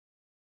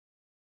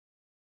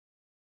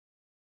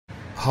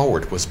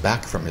Howard was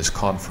back from his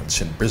conference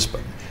in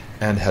Brisbane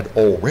and had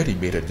already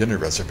made a dinner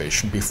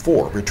reservation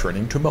before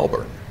returning to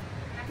Melbourne.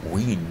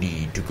 "We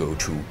need to go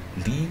to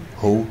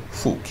Ho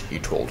Fook," he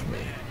told me.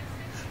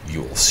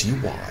 "You'll see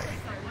why."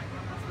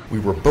 We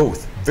were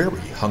both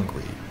very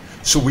hungry,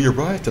 so we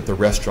arrived at the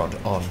restaurant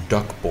on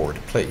Duckboard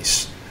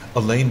Place, a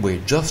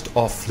laneway just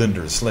off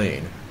Flinders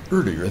Lane,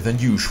 earlier than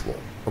usual,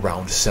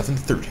 around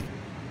 7:30.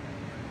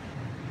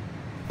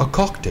 A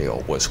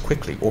cocktail was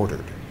quickly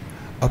ordered.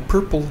 A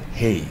purple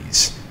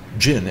haze,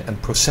 gin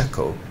and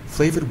prosecco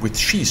flavored with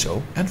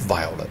shiso and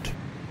violet.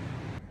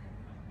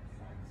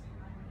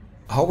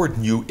 Howard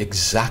knew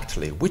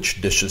exactly which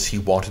dishes he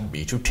wanted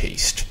me to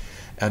taste,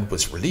 and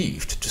was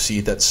relieved to see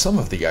that some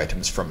of the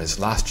items from his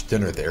last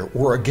dinner there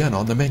were again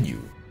on the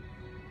menu.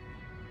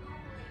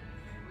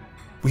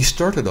 We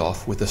started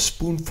off with a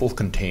spoonful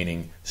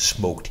containing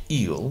smoked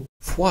eel,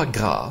 foie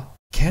gras,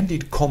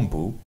 candied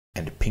kombu,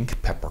 and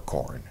pink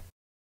peppercorn.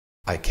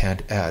 I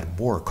can't add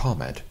more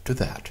comment to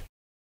that.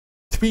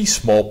 3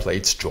 small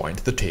plates joined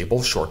the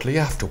table shortly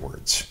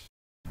afterwards.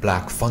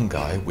 Black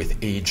fungi with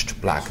aged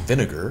black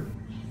vinegar,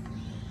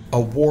 a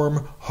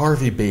warm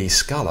Hervey Bay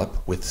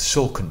scallop with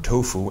silken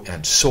tofu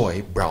and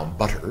soy brown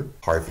butter,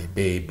 Hervey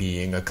Bay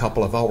being a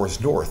couple of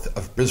hours north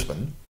of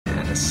Brisbane.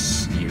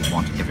 Yes, you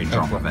want every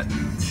drop of it.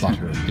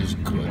 Butter is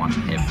good. You want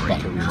every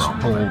Butter is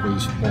drop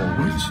always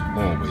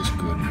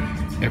good.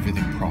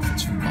 Everything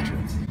profits from butter.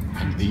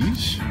 And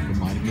these,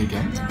 reminded me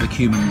again? The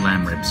cumin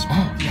lamb ribs.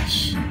 Oh,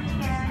 yes.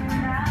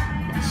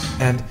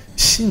 And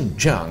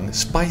Xinjiang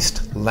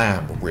spiced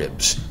lamb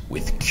ribs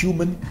with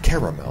cumin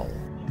caramel.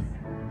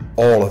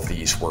 All of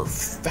these were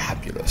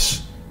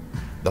fabulous.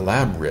 The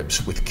lamb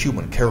ribs with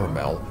cumin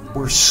caramel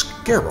were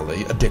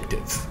scarily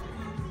addictive.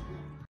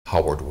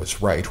 Howard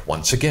was right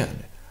once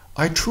again.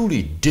 I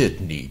truly did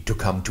need to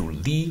come to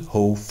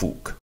Ho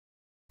Fook.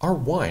 Our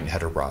wine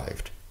had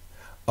arrived.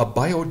 A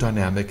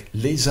biodynamic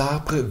Les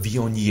Arbres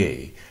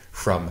Viogniers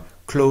from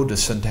Clos de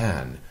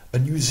Sainte-Anne, a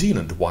New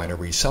Zealand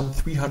winery some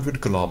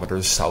 300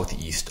 kilometers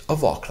southeast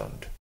of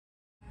Auckland.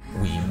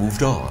 We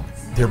moved on.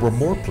 There were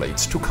more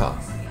plates to come.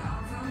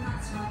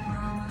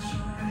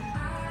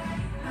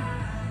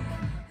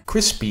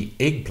 Crispy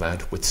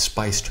eggplant with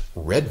spiced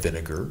red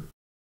vinegar,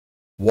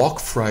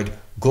 wok-fried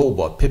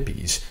gulwa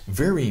pippies,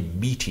 very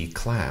meaty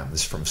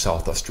clams from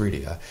South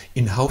Australia,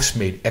 in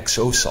house-made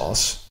XO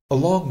sauce,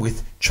 along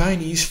with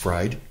Chinese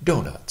fried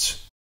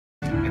donuts.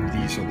 And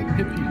these are the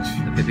pippies.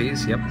 The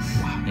pippies, yep.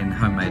 Wow. In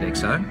homemade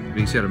XO.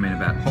 You see what I mean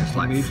about it's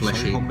like Homemade,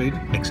 fleshy homemade?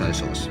 XO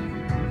sauce.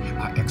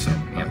 XO.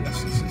 Yep.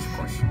 Yes, of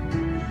course.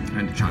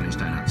 And Chinese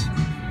donuts.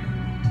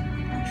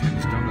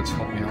 Chinese donuts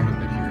help me out a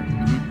bit here.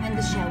 And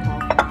the shell ball.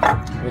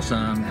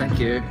 Awesome, thank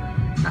you.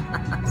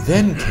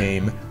 Then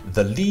came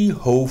the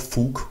Ho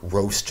Fook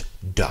roast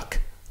duck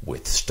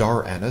with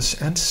star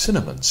anise and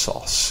cinnamon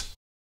sauce.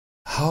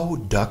 How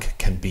duck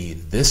can be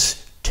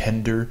this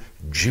tender,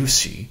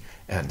 juicy,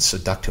 and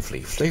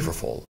seductively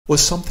flavorful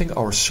was something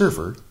our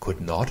server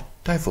could not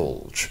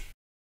divulge.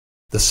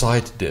 The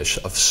side dish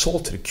of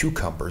salted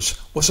cucumbers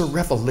was a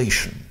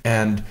revelation,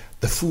 and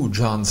the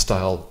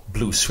Fujian-style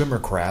blue swimmer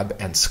crab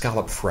and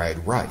scallop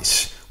fried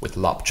rice with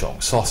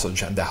lapchong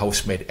sausage and the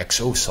house-made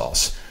XO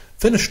sauce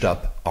finished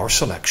up our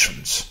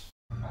selections.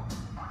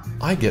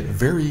 I get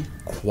very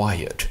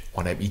quiet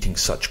when I'm eating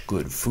such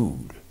good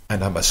food,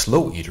 and I'm a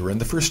slow eater in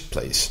the first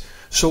place,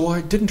 so I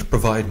didn't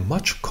provide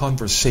much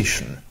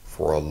conversation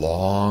for a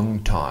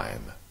long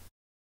time.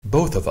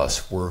 Both of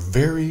us were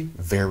very,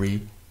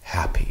 very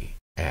happy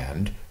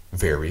and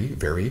very,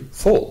 very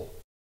full.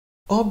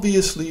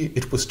 Obviously,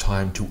 it was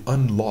time to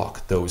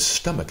unlock those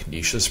stomach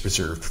niches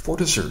reserved for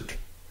dessert,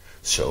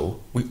 so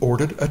we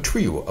ordered a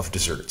trio of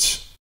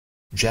desserts.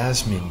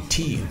 Jasmine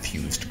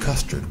tea-infused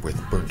custard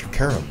with burnt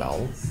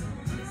caramel,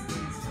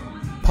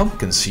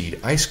 pumpkin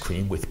seed ice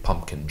cream with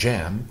pumpkin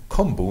jam,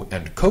 kombu,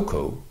 and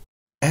cocoa,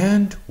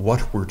 and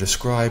what were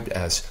described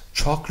as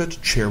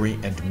chocolate, cherry,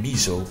 and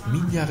miso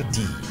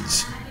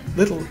mignardises,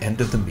 little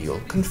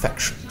end-of-the-meal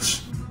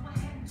confections.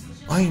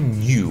 I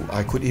knew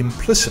I could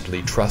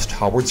implicitly trust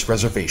Howard's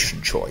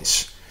reservation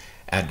choice,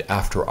 and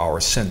after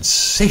our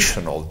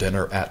sensational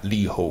dinner at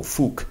Ho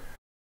Fook,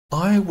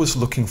 I was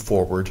looking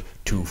forward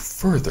to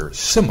further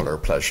similar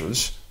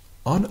pleasures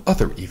on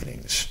other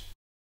evenings.